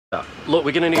Look,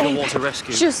 we're going to need a water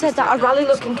rescue. She just said that a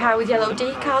rally-looking car with yellow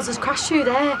decals has crashed through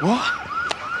there. What?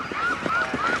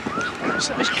 What's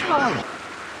that, Miss Carl?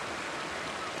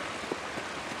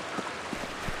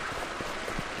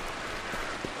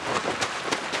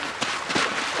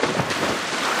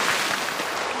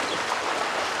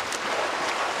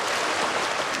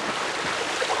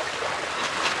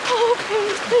 Oh,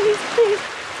 please, please, please.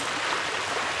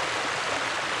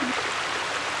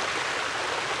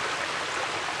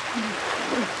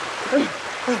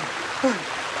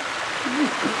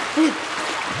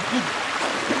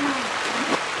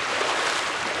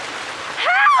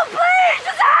 Help, please,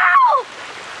 just help!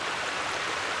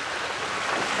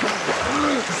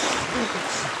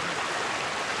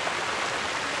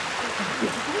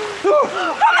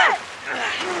 Robert!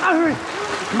 Aaron!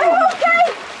 Are you okay?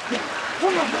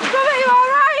 Robert, are you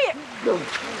alright?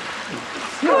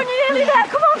 Come on, you're nearly there.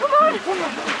 Come on, come on.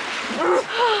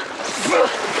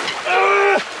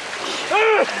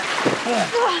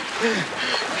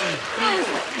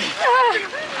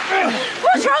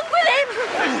 What's wrong with him?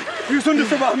 He was under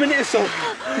for about a minute or so.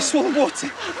 He swallowed water.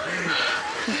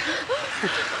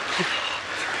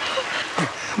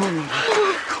 Come on, Aaron.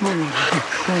 Come on, Aaron.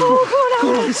 Oh, come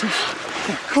on, Aaron.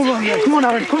 Come on, Aaron. Come on,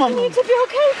 Aaron. Come on. You need to be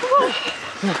okay. Come on.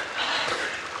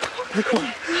 Come on.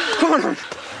 Come on, Aaron.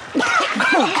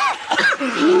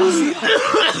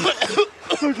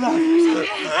 Good lad.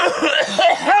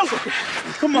 Help!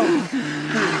 Come on.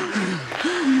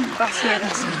 That's it.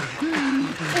 That's it.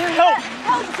 Help!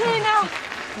 Help's here now.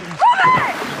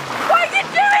 Robert! What are you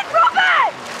doing,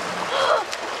 Robert?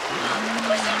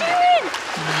 What's he doing?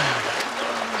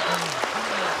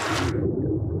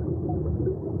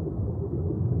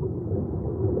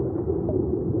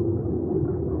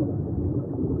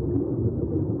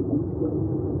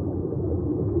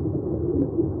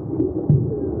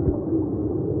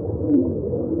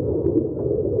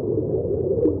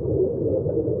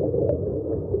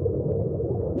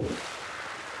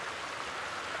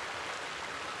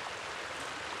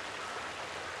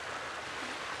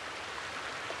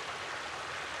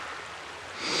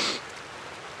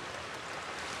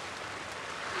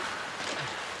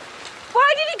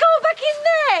 Why did he go back in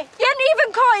there? He hadn't even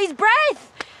caught his breath.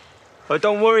 Oh,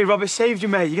 don't worry, Robert saved you,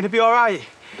 mate. You're going to be all right.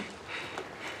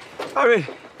 Aaron!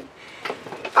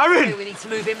 Aaron! Okay, we need to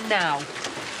move him now.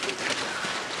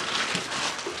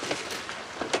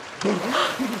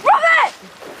 Robert!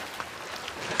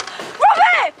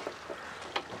 Robert!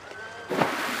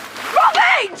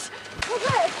 Robert!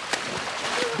 Robert!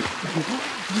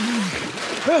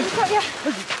 We've got you.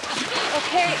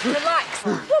 Okay, relax.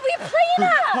 What were you playing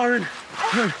at? Aaron!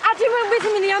 Aaron! Addy went with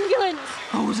him in the ambulance.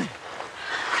 How was it?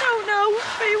 I don't know,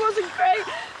 but he wasn't great.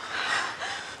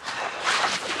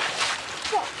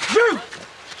 You!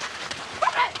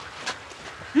 Robert!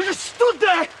 You just stood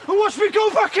there and watched me go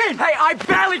back in! Hey, I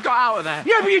barely got out of there.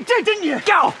 Yeah, but you did, didn't you?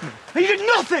 Get off! And you did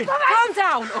nothing! Calm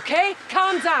down, okay?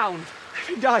 Calm down. If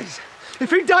he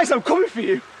dies, I'm coming for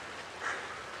you.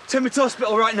 Take me to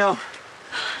hospital right now.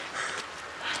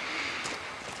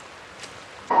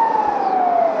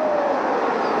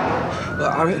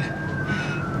 Look,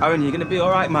 Aaron, you're gonna be all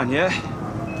right, man, yeah?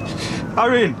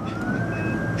 Aaron!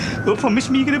 Look, promise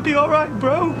me you're gonna be all right,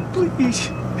 bro, please.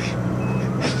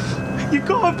 You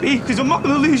gotta be, because I'm not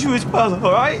gonna lose you as well,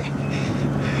 all right?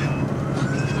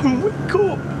 Wake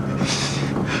up.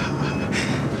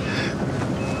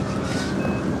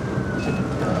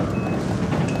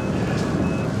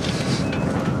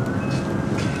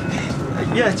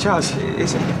 Yeah, Charles,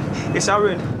 it's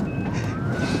Aaron.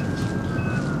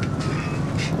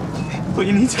 But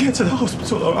you need to get to the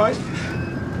hospital, all right?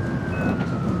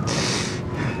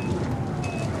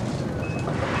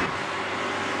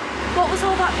 What was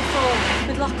all that before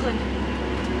with Lachlan?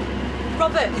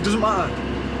 Robert! It doesn't matter.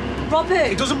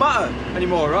 Robert! It doesn't matter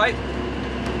anymore, right?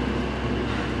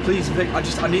 Please, Vic,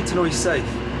 I need to know he's safe.